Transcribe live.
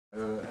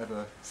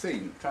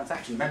seen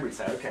transaction memory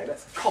say, okay,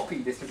 let's copy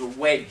this little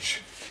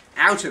wedge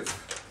out of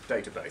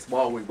database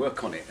while we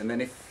work on it, and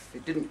then if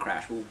it didn't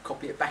crash, we'll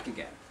copy it back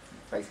again.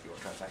 Basically what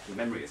transaction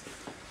memory is.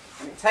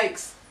 And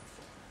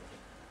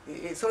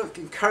it sort of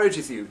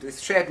encourages you,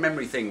 this shared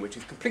memory thing, which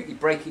is completely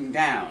breaking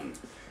down.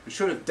 It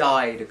should have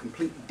died a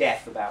complete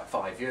death about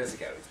 5 years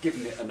ago. It's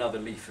given it another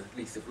lease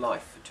of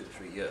life for 2 or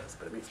 3 years,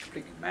 but I mean, it's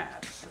completely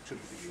mad. So it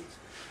shouldn't be used.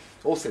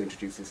 It also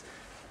introduces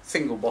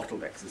single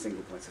bottlenecks and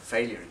single points of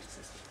failure into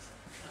systems.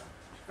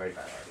 Very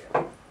bad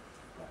idea.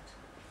 Right.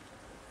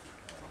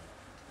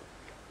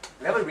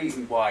 The other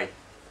reason why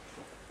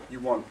you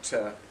want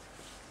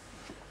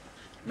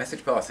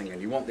message passing and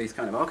you want these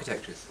kind of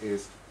architectures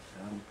is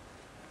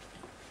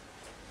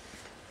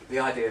the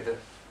idea that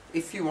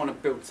if you want to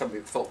build something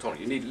that's fault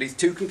tolerant, you need at least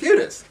 2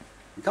 computers.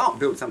 You can't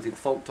build something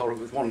that's fault tolerant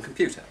with 1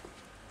 computer.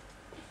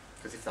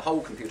 Because if the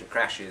whole computer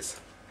crashes,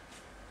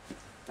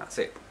 that's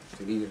it.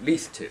 So you need at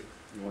least 2.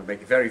 You want to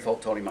make it very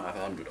fault tolerant, you might have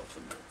 100 of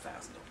them, 1,000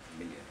 of them,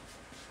 1 million.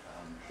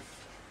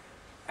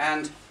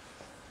 And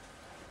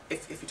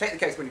if you take the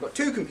case when you've got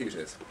 2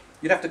 computers,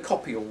 you'd have to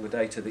copy all the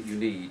data that you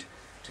need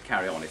to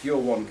carry on. If you're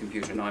one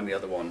computer and I'm the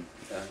other one,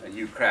 and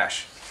you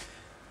crash,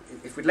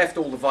 if we'd left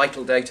all the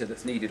vital data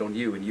that's needed on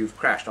you and you've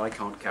crashed, I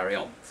can't carry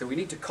on. So we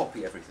need to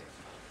copy everything.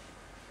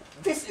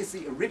 This is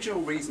the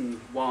original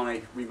reason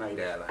why we made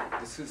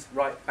Erlang. This was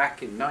right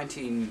back in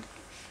 84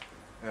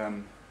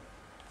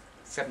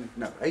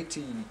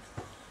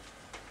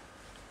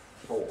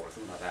 or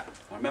something like that.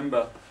 I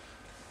remember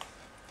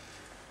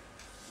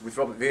with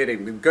Robert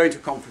Veerding, we were going to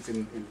a conference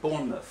in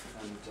Bournemouth,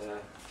 and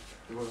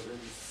there was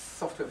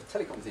software for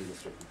telecoms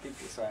industry, and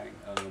people were saying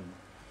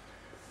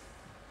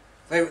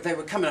they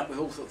were coming up with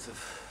all sorts of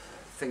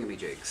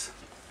thingamajigs,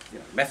 you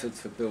know,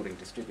 methods for building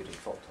distributed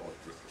fault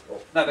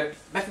tolerant,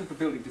 methods for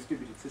building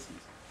distributed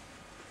systems.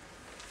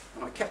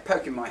 And I kept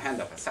poking my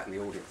hand up. I sat in the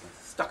audience and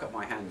stuck up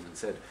my hand and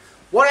said,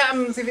 "What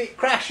happens if it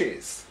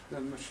crashes?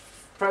 The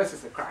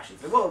processor crashes."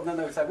 I said, well,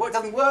 no, so well, it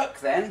doesn't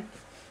work then.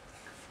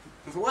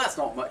 I said, well, that's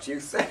not much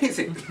use, is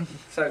it?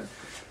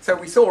 So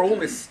we saw all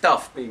this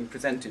stuff being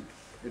presented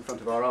in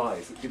front of our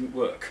eyes. It didn't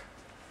work.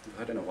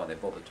 I don't know why they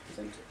bothered to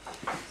present it.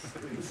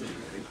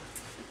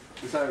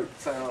 So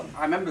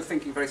I remember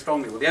thinking very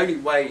strongly, well, the only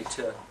way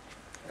to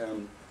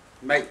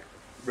make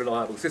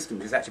reliable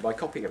systems is actually by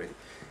copying everything.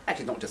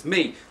 Actually, not just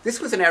me.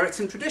 This was an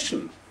Ericsson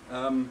tradition.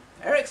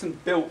 Ericsson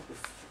built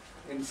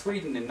in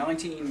Sweden in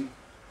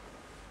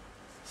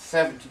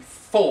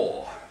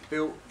 1974,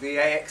 built the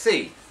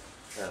AXE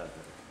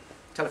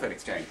telephone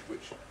exchange,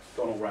 which has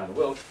gone all around the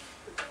world.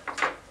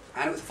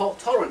 And it was a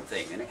fault-tolerant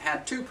thing, and it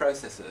had 2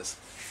 processors,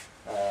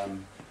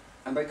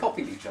 and they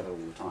copied each other all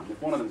the time. If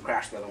one of them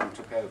crashed, the other one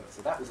took over.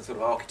 So that was a sort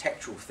of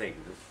architectural thing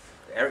that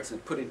Ericsson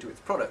had put into its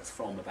products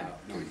from about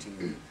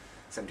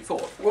 1974.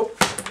 Whoop.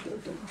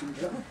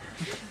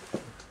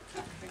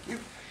 Thank you.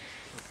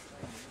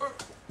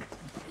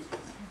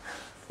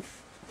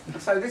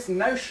 So this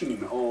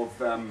notion of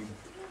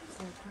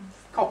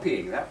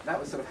copying, that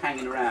was sort of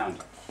hanging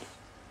around.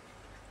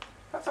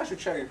 Perhaps I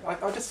should show you.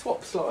 I'll just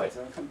swap slides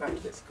and I'll come back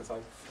to this because I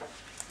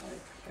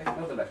gave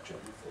another lecture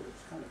and I thought it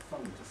was kind of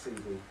fun to see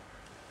the.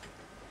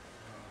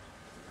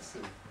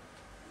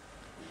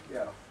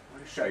 Yeah, I'll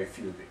just show you a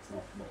few of these,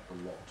 not a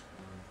lot.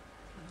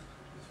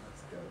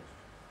 Let's go.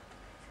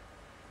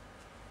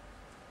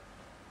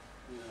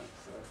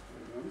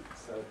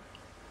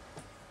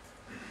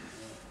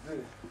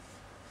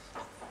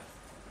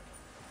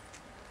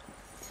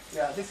 Yeah,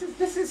 yeah,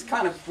 this is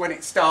kind of when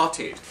it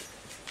started.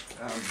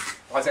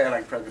 Was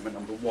Erlang programmer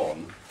number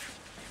 1.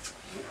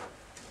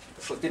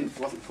 So it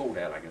wasn't called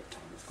Erlang at the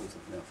time, it was called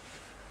something else.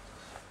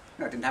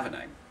 No, it didn't have a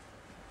name.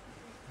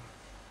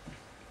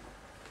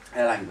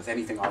 Erlang was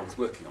anything I was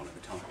working on at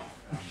the time.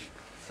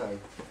 So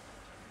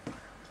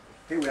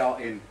here we are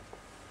in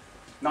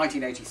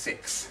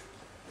 1986.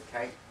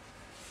 Okay,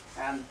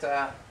 and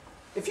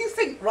if you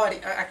think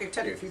writing, I can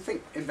tell you, if you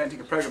think inventing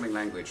a programming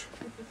language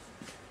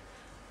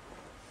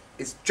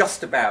is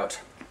just about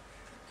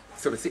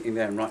sort of sitting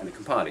there and writing a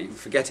compiler, you can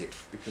forget it,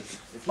 because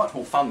it's much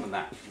more fun than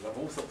that. You have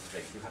all sorts of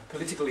things. You have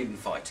political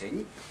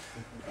infighting.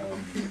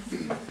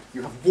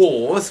 You have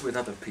wars with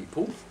other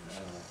people.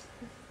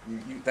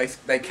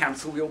 They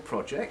cancel your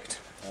project.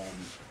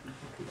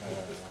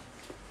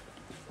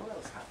 What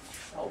else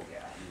happens? Oh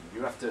yeah,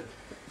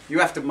 you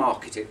have to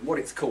market it. What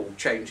it's called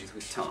changes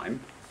with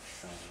time,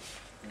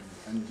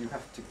 and you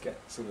have to get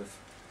you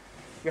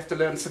have to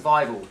learn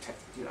survival,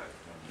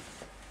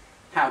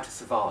 how to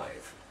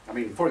survive. I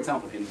mean, for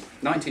example, in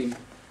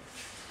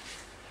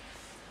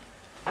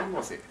when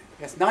was it?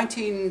 Yes,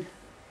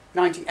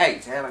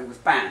 1998, Erlang was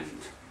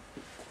banned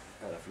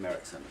from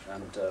Ericsson,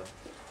 and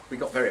we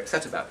got very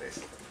upset about this.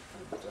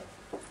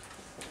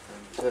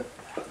 And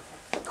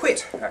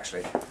quit,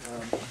 actually.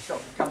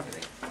 Stopped the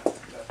company.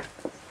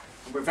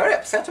 We were very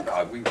upset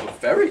about it. We were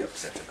very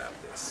upset about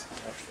this.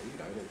 Actually,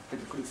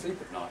 people couldn't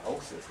sleep at night.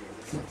 Ulcers,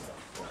 this sort of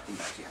stuff. Well, he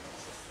actually had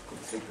ulcers.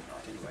 Couldn't sleep at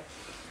night anyway.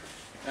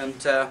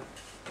 And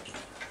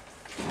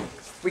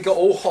we got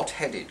all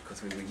hot-headed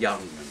because we were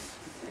young and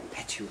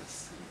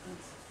impetuous.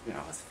 you know,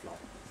 I was like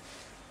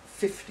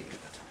 50 at the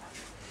time.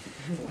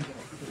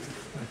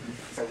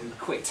 So we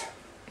quit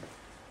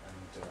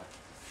and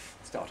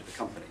started a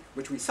company,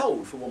 which we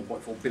sold for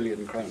 1.4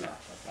 billion krona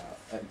about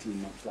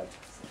 18 months later.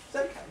 So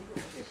it's okay.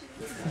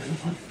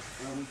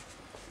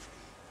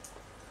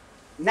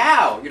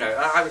 Now, you know,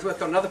 I was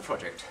working on another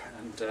project,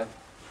 and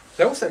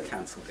they also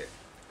cancelled it.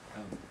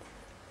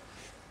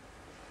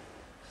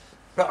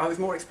 But I was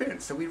more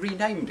experienced, so we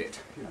renamed it.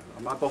 You know,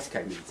 my boss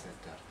came in and said,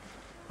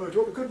 "Oh, do you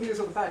want the good news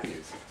or the bad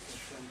news?"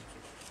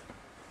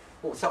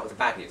 Well, we'll start with the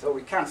bad news. "Oh,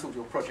 we cancelled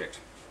your project."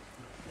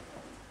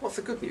 "What's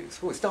the good news?"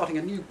 "Well, we're starting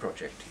a new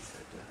project." He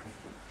said,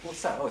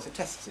 "What's that?" "Oh, it's a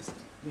test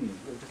system."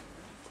 We'll just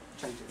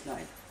change its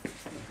name.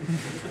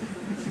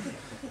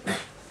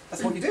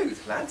 That's what you do,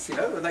 lads, you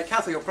know, when they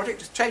cancel your project,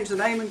 just change the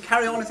name and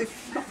carry on as if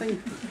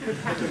nothing had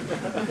happened.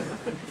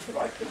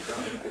 Right.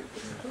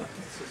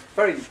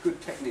 Very good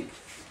technique.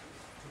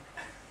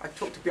 I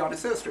talked to Bjarne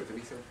Sørstrup and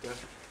he said,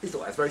 he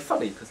thought that was very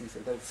funny because he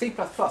said that C++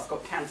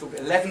 got cancelled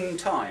 11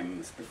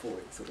 times before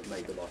it sort of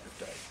made the light of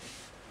day.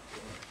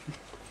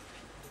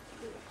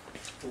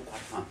 It's all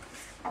quite fun.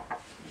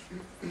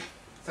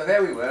 So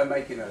there we were,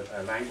 making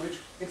a language.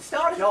 It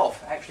started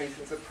off, actually,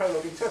 as a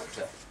Prolog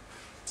interpreter.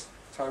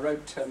 So I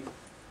wrote...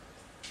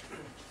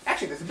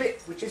 actually, there's a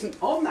bit which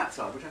isn't on that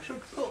slide, which I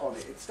should put on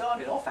it. It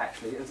started off,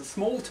 actually, as a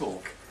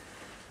Smalltalk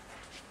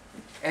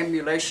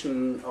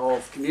emulation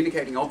of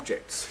communicating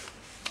objects.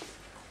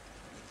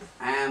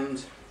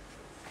 And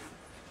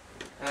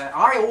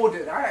I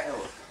ordered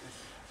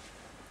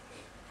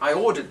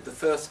the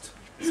first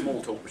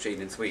Smalltalk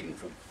machine in Sweden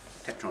from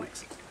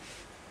Tektronix.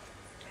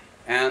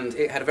 And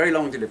it had a very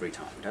long delivery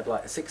time. It had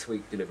like a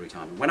 6-week delivery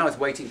time. And when I was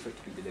waiting for it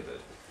to be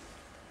delivered,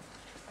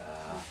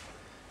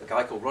 a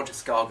guy called Roger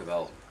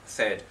Skargevel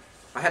said,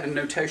 I had a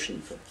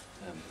notation for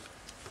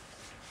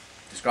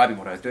describing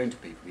what I was doing to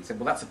people. He said,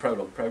 well, that's a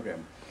Prolog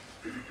program.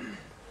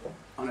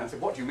 And I said,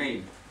 what do you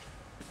mean?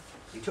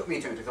 He took me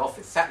into his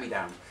office, sat me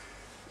down,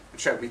 and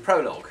showed me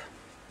Prolog.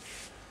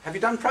 Have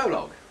you done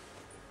Prolog?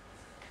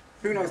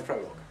 Who knows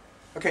Prolog?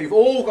 Okay, you've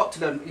all got to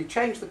learn. You've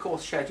changed the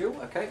course schedule,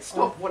 okay?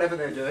 Stop whatever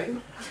they're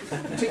doing.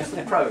 Teach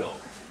them Prolog,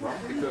 right?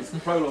 Because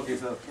Prolog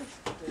is a,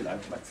 you know,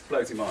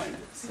 blows your mind.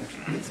 It's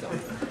good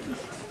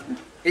stuff.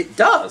 It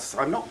does.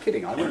 I'm not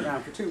kidding. I went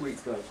around for 2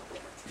 weeks going,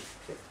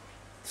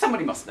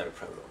 somebody must know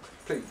Prolog.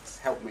 Please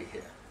help me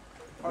here.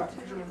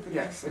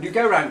 Yes, and you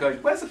go around going,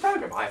 where's the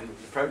program? I haven't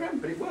looked at the program,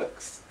 but it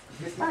works.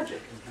 It's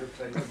magic.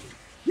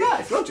 Yeah,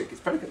 it's logic. It's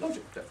predicate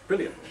logic. That's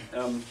brilliant.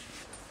 And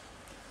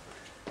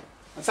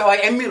so I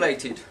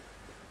emulated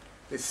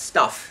this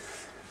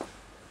stuff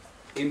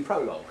in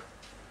Prolog.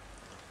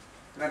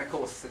 And then, of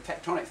course, the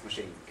Tektronix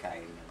machine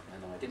came,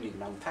 and I didn't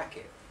even unpack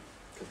it.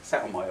 Because it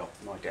sat on my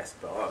desk,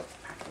 but I was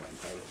packing it in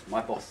Prolog.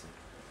 My boss said,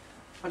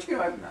 aren't you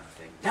going to open that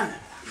thing? No, no, no.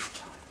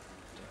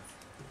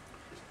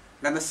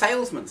 Then the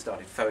salesman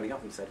started phoning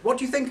up and said, what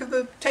do you think of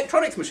the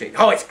Tektronix machine?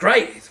 Oh, it's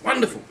great, it's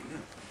wonderful.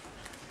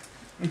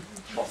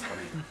 Boss come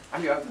in,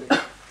 have you opened it?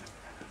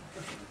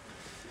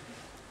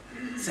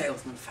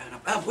 Salesman phoned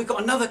up, oh, we've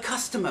got another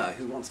customer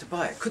who wants to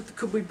buy it.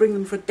 Could we bring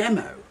them for a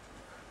demo?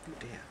 Oh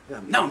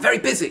dear. No, I'm very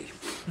busy.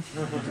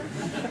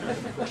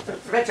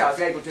 Eventually I was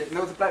able to,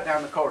 there was a bloke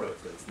down the corridor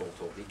doing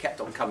Smalltalk. He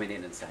kept on coming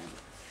in and saying,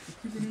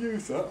 you can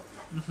use that.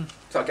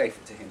 So I gave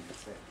it to him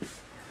instead.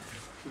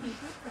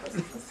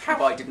 That's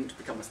how I didn't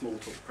become a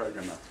Smalltalk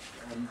programmer.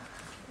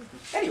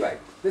 Anyway,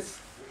 this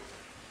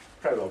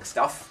Prolog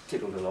stuff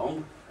tiddled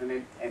along, and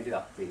it ended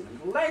up being a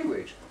little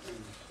language.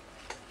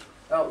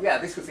 Oh yeah,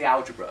 this was the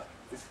algebra.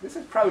 This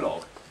is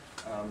Prolog,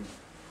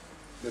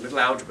 the little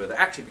algebra that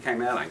actually became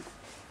Erlang.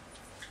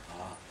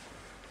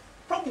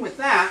 Problem with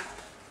that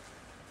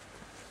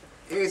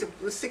is it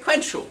was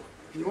sequential.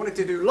 You wanted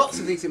to do lots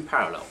of these in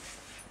parallel.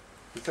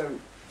 And so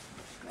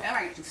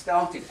Erlang actually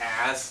started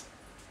as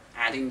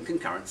adding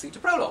concurrency to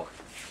Prolog.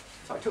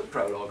 So I took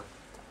Prolog,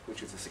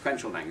 which is a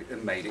sequential language,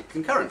 and made it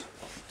concurrent,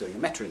 doing a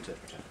meta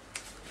interpreter.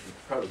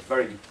 Prolog is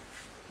very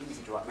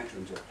easy to write meta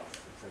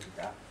interpreters, so did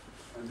that.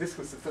 And this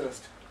was the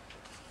first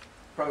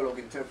Prolog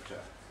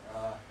interpreter.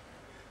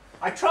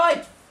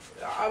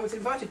 I was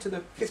invited to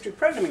the History of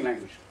Programming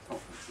Language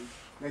conference, and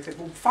they said,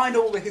 well, find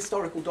all the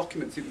historical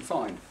documents you can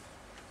find.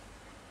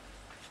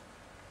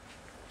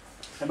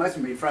 So most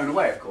of them have been thrown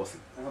away, of course.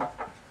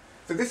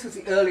 So this was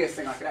the earliest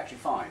thing I could actually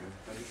find,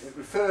 and it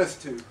refers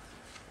to,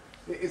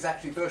 it is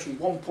actually version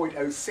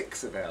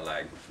 1.06 of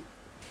Erlang.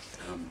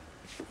 And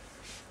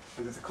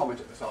there's a comment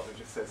at the start that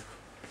just says,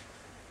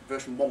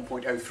 version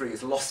 1.03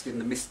 is lost in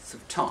the mists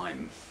of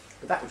time.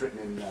 But that was written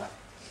in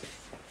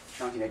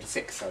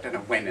 1986, so I don't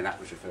know when that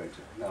was referred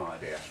to, no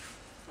idea.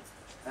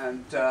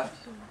 And let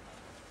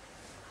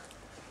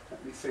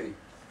me see.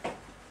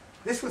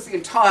 This was the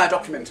entire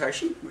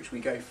documentation, which we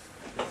gave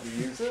the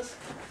users.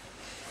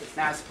 It's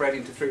now spread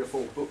into 3 or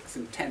 4 books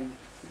and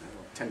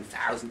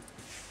 10,000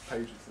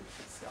 pages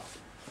of stuff.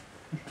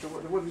 So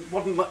there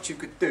wasn't much you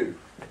could do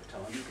at the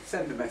time. You could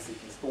send a message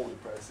and spawn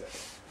a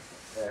process.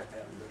 There,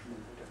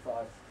 version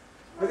 1.05.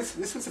 Well,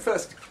 this was the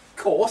first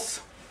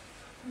course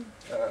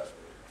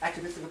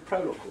Actually, this is a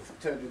Prolog course.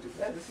 It turned into,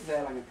 this is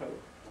Erlang and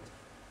Prolog.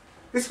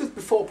 This was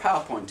before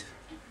PowerPoint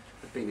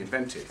had been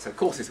invented, so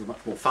courses were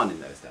much more fun in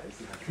those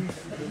days.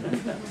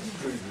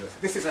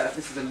 This is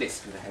a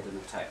list with a head and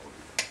a tail.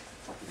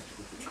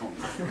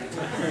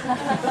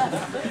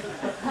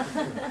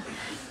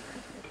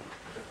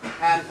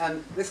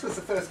 And this was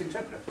the first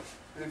interpreter.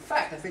 And in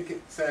fact, I think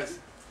it says,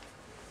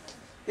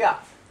 yeah,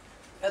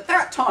 at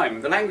that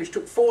time, the language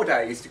took 4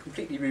 days to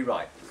completely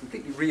rewrite,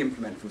 completely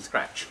re-implement from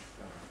scratch.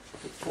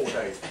 It took 4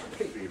 days to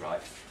completely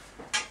rewrite,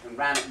 and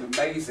ran at an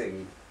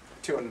amazing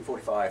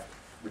 245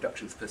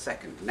 reductions per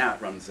second. Now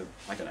it runs,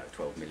 I don't know,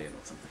 12 million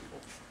or something, or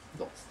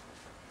lots.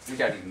 We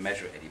don't even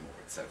measure it anymore,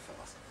 it's so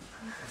fast.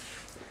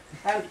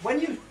 And when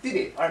you did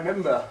it, I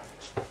remember,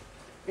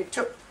 it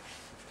took,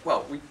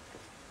 well,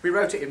 we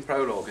wrote it in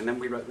Prolog, and then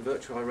I wrote the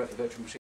virtual machine.